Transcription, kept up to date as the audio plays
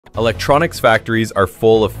Electronics factories are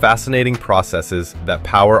full of fascinating processes that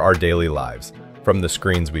power our daily lives. From the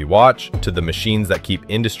screens we watch, to the machines that keep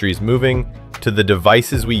industries moving, to the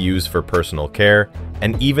devices we use for personal care,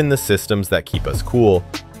 and even the systems that keep us cool,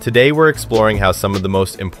 today we're exploring how some of the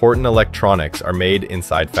most important electronics are made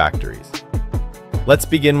inside factories. Let's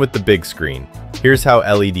begin with the big screen. Here's how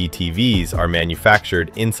LED TVs are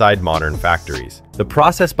manufactured inside modern factories. The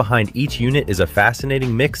process behind each unit is a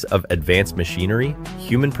fascinating mix of advanced machinery,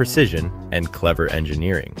 human precision, and clever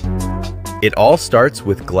engineering. It all starts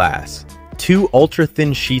with glass. 2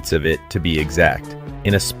 ultra-thin sheets of it, to be exact.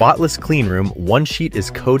 In a spotless clean room, one sheet is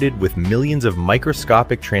coated with millions of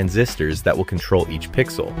microscopic transistors that will control each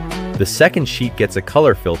pixel. The second sheet gets a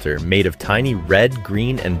color filter made of tiny red,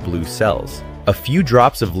 green, and blue cells. A few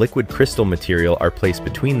drops of liquid crystal material are placed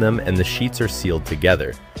between them and the sheets are sealed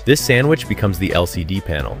together. This sandwich becomes the LCD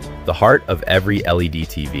panel, the heart of every LED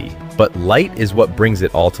TV. But light is what brings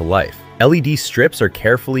it all to life. LED strips are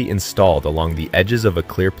carefully installed along the edges of a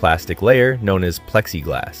clear plastic layer known as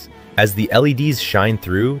plexiglass. As the LEDs shine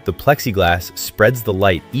through, the plexiglass spreads the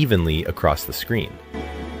light evenly across the screen.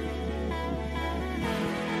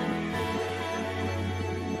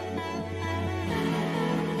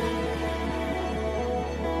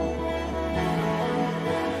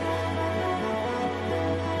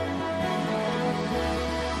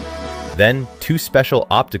 Then, 2 special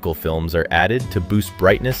optical films are added to boost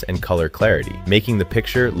brightness and color clarity, making the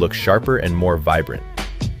picture look sharper and more vibrant.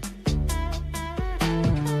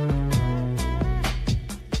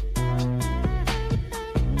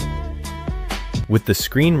 With the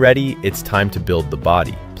screen ready, it's time to build the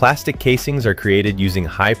body. Plastic casings are created using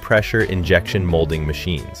high-pressure injection molding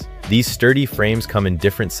machines. These sturdy frames come in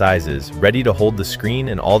different sizes, ready to hold the screen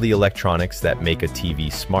and all the electronics that make a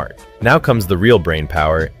TV smart. Now comes the real brain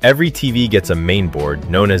power. Every TV gets a main board,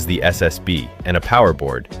 known as the SSB, and a power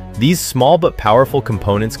board. These small but powerful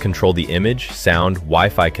components control the image, sound,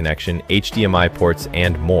 Wi-Fi connection, HDMI ports,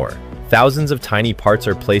 and more. Thousands of tiny parts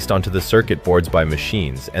are placed onto the circuit boards by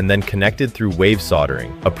machines and then connected through wave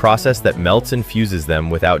soldering, a process that melts and fuses them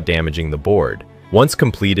without damaging the board. Once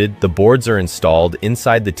completed, the boards are installed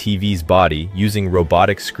inside the TV's body using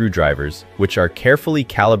robotic screwdrivers, which are carefully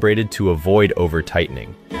calibrated to avoid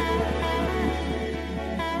over-tightening.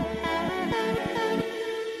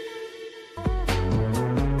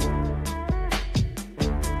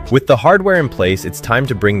 With the hardware in place, it's time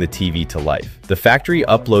to bring the TV to life. The factory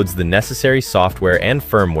uploads the necessary software and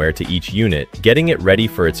firmware to each unit, getting it ready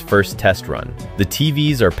for its first test run. The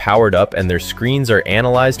TVs are powered up and their screens are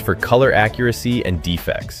analyzed for color accuracy and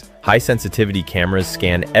defects. High-sensitivity cameras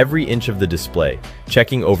scan every inch of the display,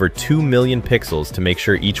 checking over 2 million pixels to make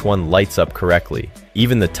sure each one lights up correctly.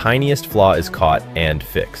 Even the tiniest flaw is caught and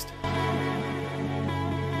fixed.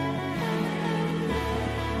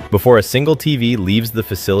 Before a single TV leaves the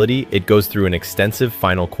facility, it goes through an extensive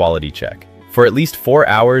final quality check. For at least 4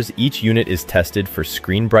 hours, each unit is tested for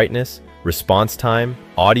screen brightness, response time,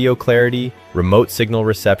 audio clarity, remote signal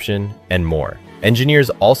reception, and more. Engineers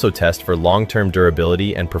also test for long-term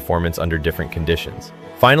durability and performance under different conditions.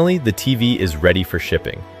 Finally, the TV is ready for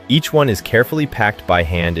shipping. Each one is carefully packed by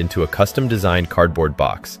hand into a custom-designed cardboard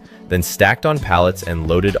box, then stacked on pallets and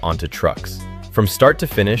loaded onto trucks. From start to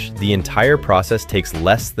finish, the entire process takes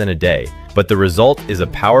less than a day, but the result is a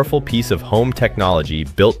powerful piece of home technology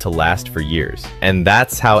built to last for years. And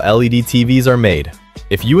that's how LED TVs are made.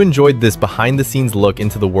 If you enjoyed this behind-the-scenes look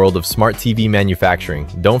into the world of smart TV manufacturing,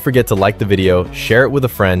 don't forget to like the video, share it with a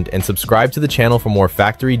friend, and subscribe to the channel for more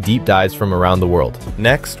factory deep dives from around the world.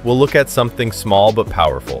 Next, we'll look at something small but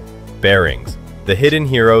powerful: bearings, the hidden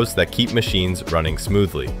heroes that keep machines running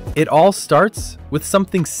smoothly. It all starts with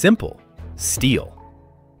something simple: steel.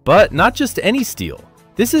 But not just any steel.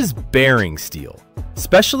 This is bearing steel,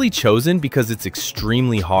 specially chosen because it's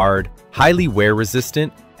extremely hard, highly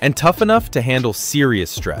wear-resistant, and tough enough to handle serious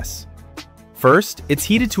stress. First, it's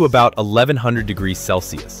heated to about 1100 degrees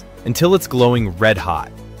Celsius until it's glowing red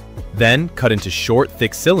hot. Then cut into short,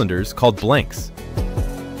 thick cylinders called blanks.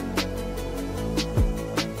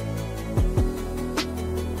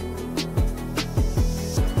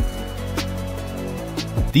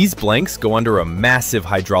 These blanks go under a massive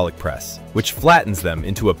hydraulic press, which flattens them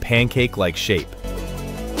into a pancake-like shape.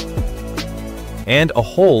 And a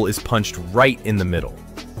hole is punched right in the middle.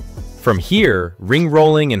 From here, ring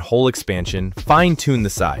rolling and hole expansion fine-tune the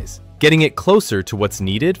size, getting it closer to what's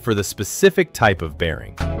needed for the specific type of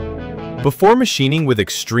bearing. Before machining with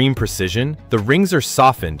extreme precision, the rings are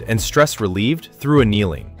softened and stress-relieved through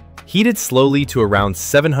annealing. Heated slowly to around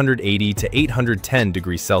 780 to 810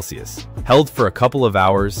 degrees Celsius, held for a couple of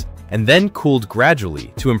hours, and then cooled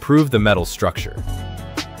gradually to improve the metal structure.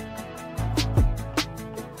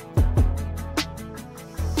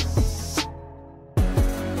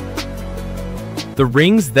 The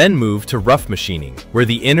rings then move to rough machining, where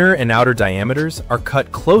the inner and outer diameters are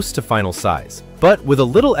cut close to final size, but with a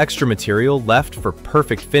little extra material left for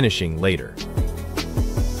perfect finishing later.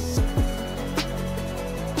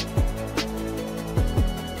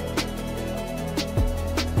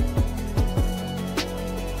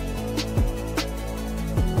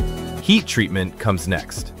 Heat treatment comes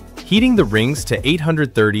next. Heating the rings to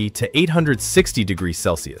 830 to 860 degrees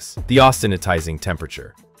Celsius, the austenitizing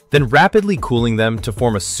temperature, then rapidly cooling them to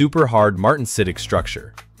form a super hard martensitic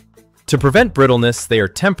structure. To prevent brittleness, they are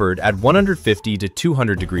tempered at 150 to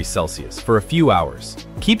 200 degrees Celsius for a few hours,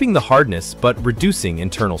 keeping the hardness but reducing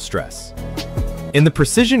internal stress. In the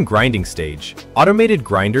precision grinding stage, automated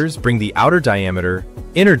grinders bring the outer diameter,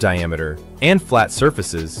 inner diameter, and flat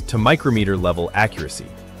surfaces to micrometer level accuracy,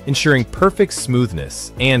 ensuring perfect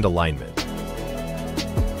smoothness and alignment.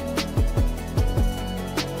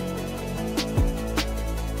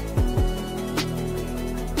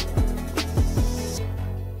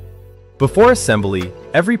 Before assembly,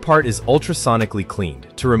 every part is ultrasonically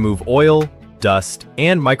cleaned to remove oil, dust,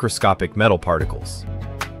 and microscopic metal particles.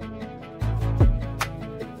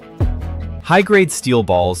 High-grade steel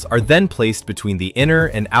balls are then placed between the inner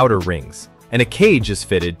and outer rings, and a cage is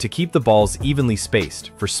fitted to keep the balls evenly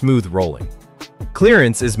spaced for smooth rolling.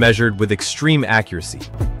 Clearance is measured with extreme accuracy.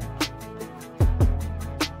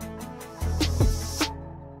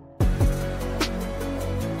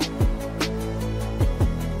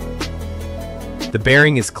 The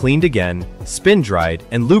bearing is cleaned again, spin-dried,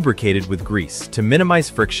 and lubricated with grease to minimize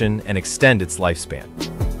friction and extend its lifespan.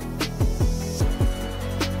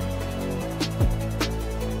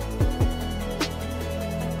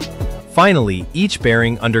 Finally, each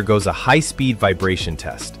bearing undergoes a high-speed vibration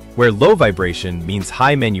test, where low vibration means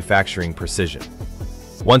high manufacturing precision.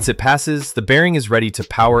 Once it passes, the bearing is ready to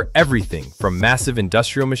power everything from massive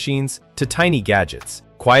industrial machines to tiny gadgets,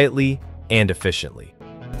 quietly and efficiently.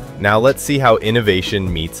 Now let's see how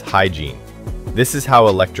innovation meets hygiene. This is how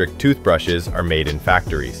electric toothbrushes are made in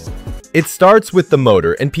factories. It starts with the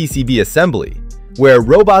motor and PCB assembly, where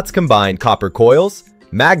robots combine copper coils,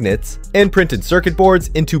 magnets, and printed circuit boards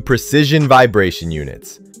into precision vibration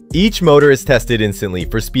units. Each motor is tested instantly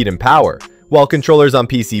for speed and power, while controllers on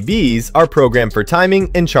PCBs are programmed for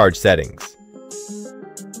timing and charge settings.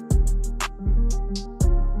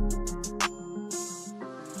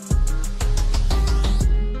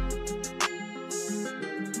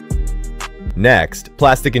 Next,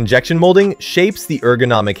 plastic injection molding shapes the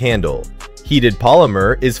ergonomic handle. Heated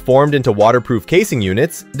polymer is formed into waterproof casing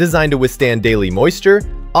units designed to withstand daily moisture,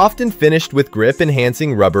 often finished with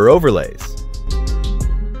grip-enhancing rubber overlays.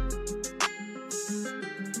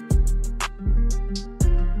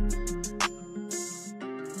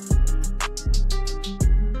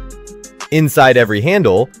 Inside every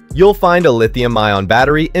handle, you'll find a lithium-ion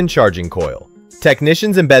battery and charging coil.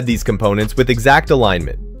 Technicians embed these components with exact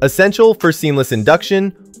alignment, essential for seamless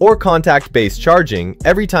induction or contact-based charging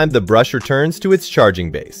every time the brush returns to its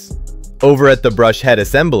charging base. Over at the brush head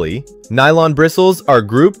assembly, nylon bristles are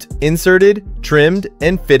grouped, inserted, trimmed,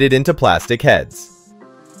 and fitted into plastic heads.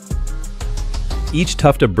 Each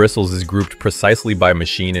tuft of bristles is grouped precisely by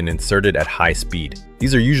machine and inserted at high speed.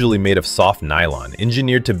 These are usually made of soft nylon,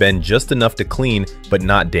 engineered to bend just enough to clean but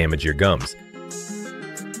not damage your gums.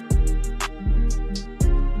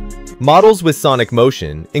 Models with sonic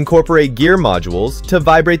motion incorporate gear modules to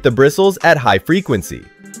vibrate the bristles at high frequency.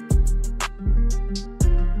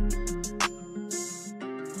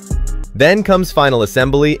 Then comes final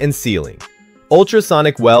assembly and sealing.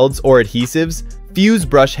 Ultrasonic welds or adhesives fuse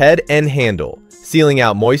brush head and handle, sealing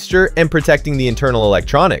out moisture and protecting the internal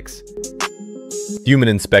electronics. Human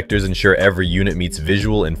inspectors ensure every unit meets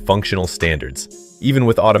visual and functional standards. Even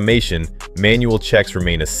with automation, manual checks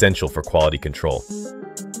remain essential for quality control.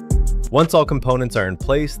 Once all components are in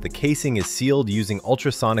place, the casing is sealed using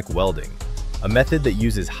ultrasonic welding, a method that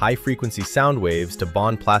uses high-frequency sound waves to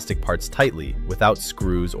bond plastic parts tightly without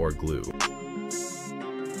screws or glue.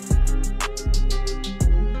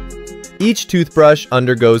 Each toothbrush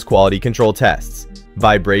undergoes quality control tests.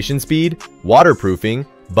 Vibration speed, waterproofing,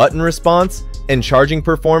 button response, and charging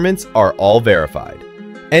performance are all verified.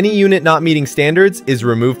 Any unit not meeting standards is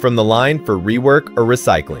removed from the line for rework or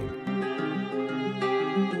recycling.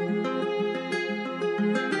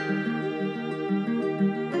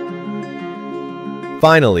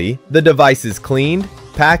 Finally, the device is cleaned,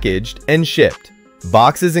 packaged, and shipped.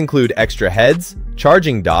 Boxes include extra heads,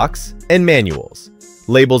 charging docks, and manuals.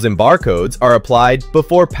 Labels and barcodes are applied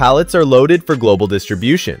before pallets are loaded for global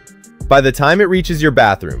distribution. By the time it reaches your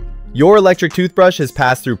bathroom, your electric toothbrush has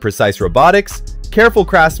passed through precise robotics, careful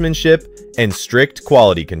craftsmanship, and strict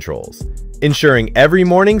quality controls. ensuring every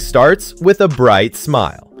morning starts with a bright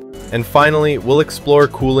smile. And finally, we'll explore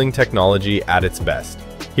cooling technology at its best.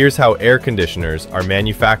 Here's how air conditioners are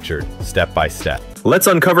manufactured step by step. Let's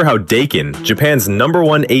uncover how Daikin, Japan's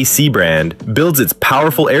 #1 AC brand, builds its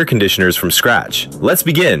powerful air conditioners from scratch. Let's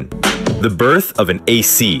begin. The birth of an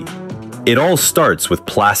AC. It all starts with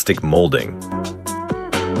plastic molding.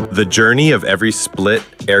 The journey of every split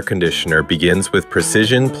air conditioner begins with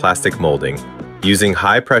precision plastic molding. Using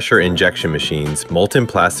high-pressure injection machines, molten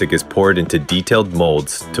plastic is poured into detailed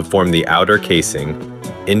molds to form the outer casing,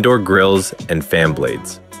 indoor grills, and fan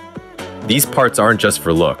blades. These parts aren't just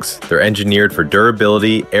for looks, they're engineered for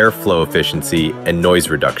durability, airflow efficiency, and noise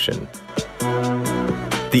reduction.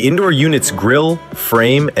 The indoor unit's grill,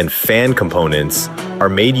 frame, and fan components are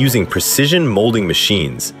made using precision molding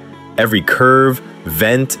machines. Every curve,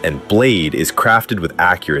 vent, and blade is crafted with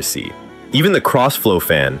accuracy. Even the cross-flow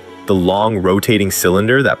fan, the long rotating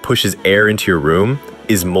cylinder that pushes air into your room,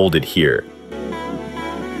 is molded here.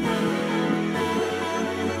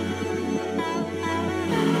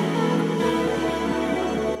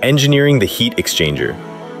 Engineering the heat exchanger.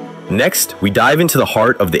 Next, we dive into the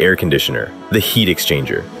heart of the air conditioner, the heat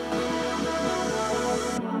exchanger.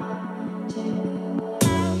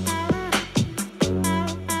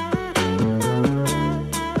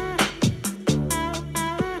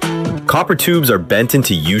 Copper tubes are bent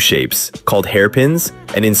into U-shapes, called hairpins,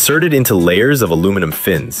 and inserted into layers of aluminum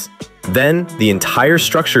fins. Then, the entire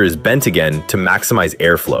structure is bent again to maximize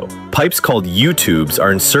airflow. Pipes called U-tubes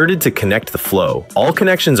are inserted to connect the flow. All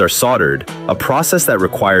connections are soldered, a process that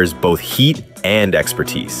requires both heat and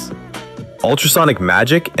expertise. Ultrasonic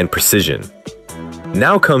magic and precision.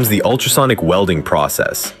 Now comes the ultrasonic welding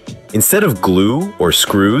process. Instead of glue or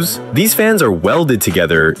screws, these fans are welded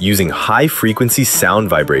together using high-frequency sound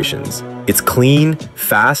vibrations. It's clean,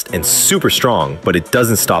 fast, and super strong, but it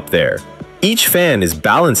doesn't stop there. Each fan is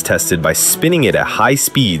balance tested by spinning it at high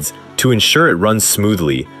speeds to ensure it runs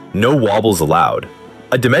smoothly, no wobbles allowed.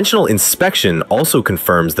 A dimensional inspection also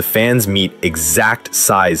confirms the fans meet exact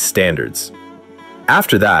size standards.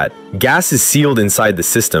 After that, gas is sealed inside the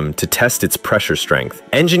system to test its pressure strength.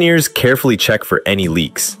 Engineers carefully check for any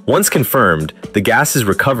leaks. Once confirmed, the gas is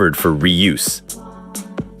recovered for reuse.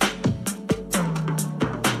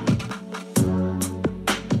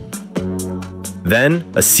 Then,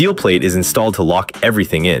 a seal plate is installed to lock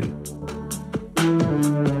everything in.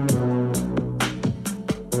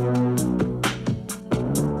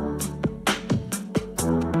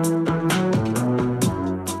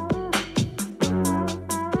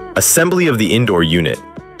 Assembly of the indoor unit.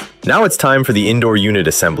 Now it's time for the indoor unit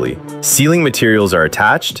assembly. Sealing materials are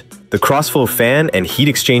attached, the crossflow fan and heat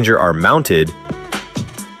exchanger are mounted,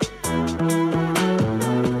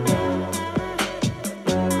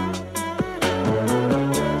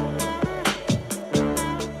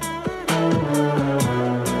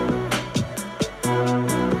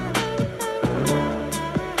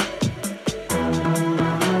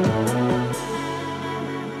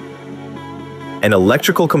 and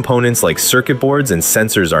electrical components like circuit boards and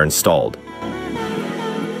sensors are installed.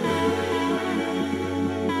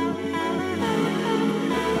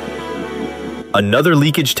 Another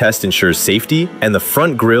leakage test ensures safety, and the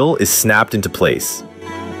front grille is snapped into place.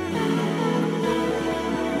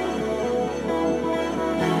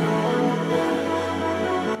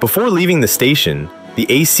 Before leaving the station, the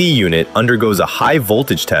AC unit undergoes a high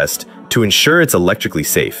voltage test to ensure it's electrically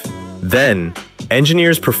safe. Then,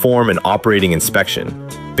 engineers perform an operating inspection,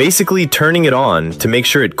 basically turning it on to make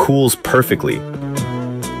sure it cools perfectly.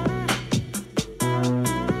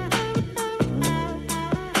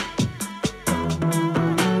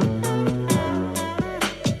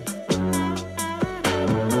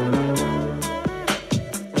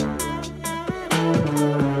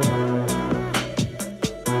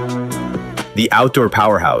 The outdoor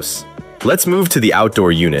powerhouse. Let's move to the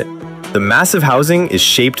outdoor unit. The massive housing is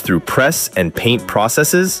shaped through press and paint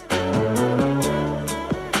processes,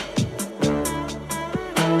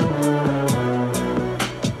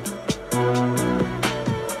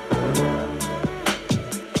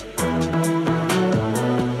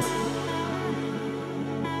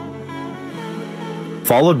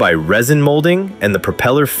 followed by resin molding and the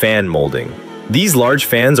propeller fan molding. These large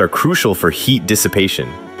fans are crucial for heat dissipation.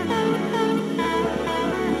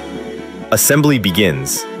 Assembly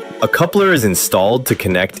begins. A coupler is installed to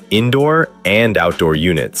connect indoor and outdoor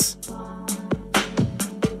units.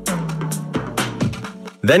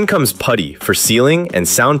 Then comes putty for sealing, and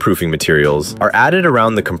soundproofing materials are added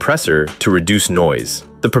around the compressor to reduce noise.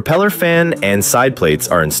 The propeller fan and side plates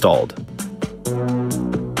are installed.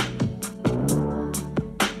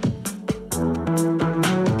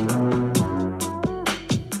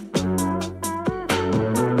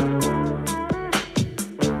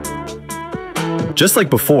 Just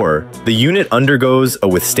like before, the unit undergoes a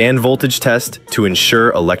withstand voltage test to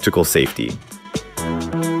ensure electrical safety.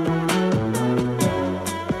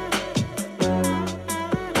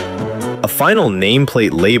 A final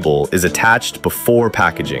nameplate label is attached before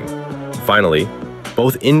packaging. Finally,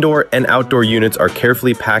 both indoor and outdoor units are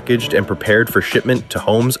carefully packaged and prepared for shipment to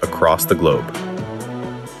homes across the globe.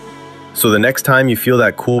 So the next time you feel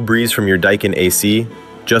that cool breeze from your Daikin AC,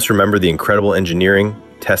 just remember the incredible engineering,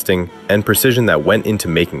 testing, and precision that went into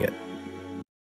making it.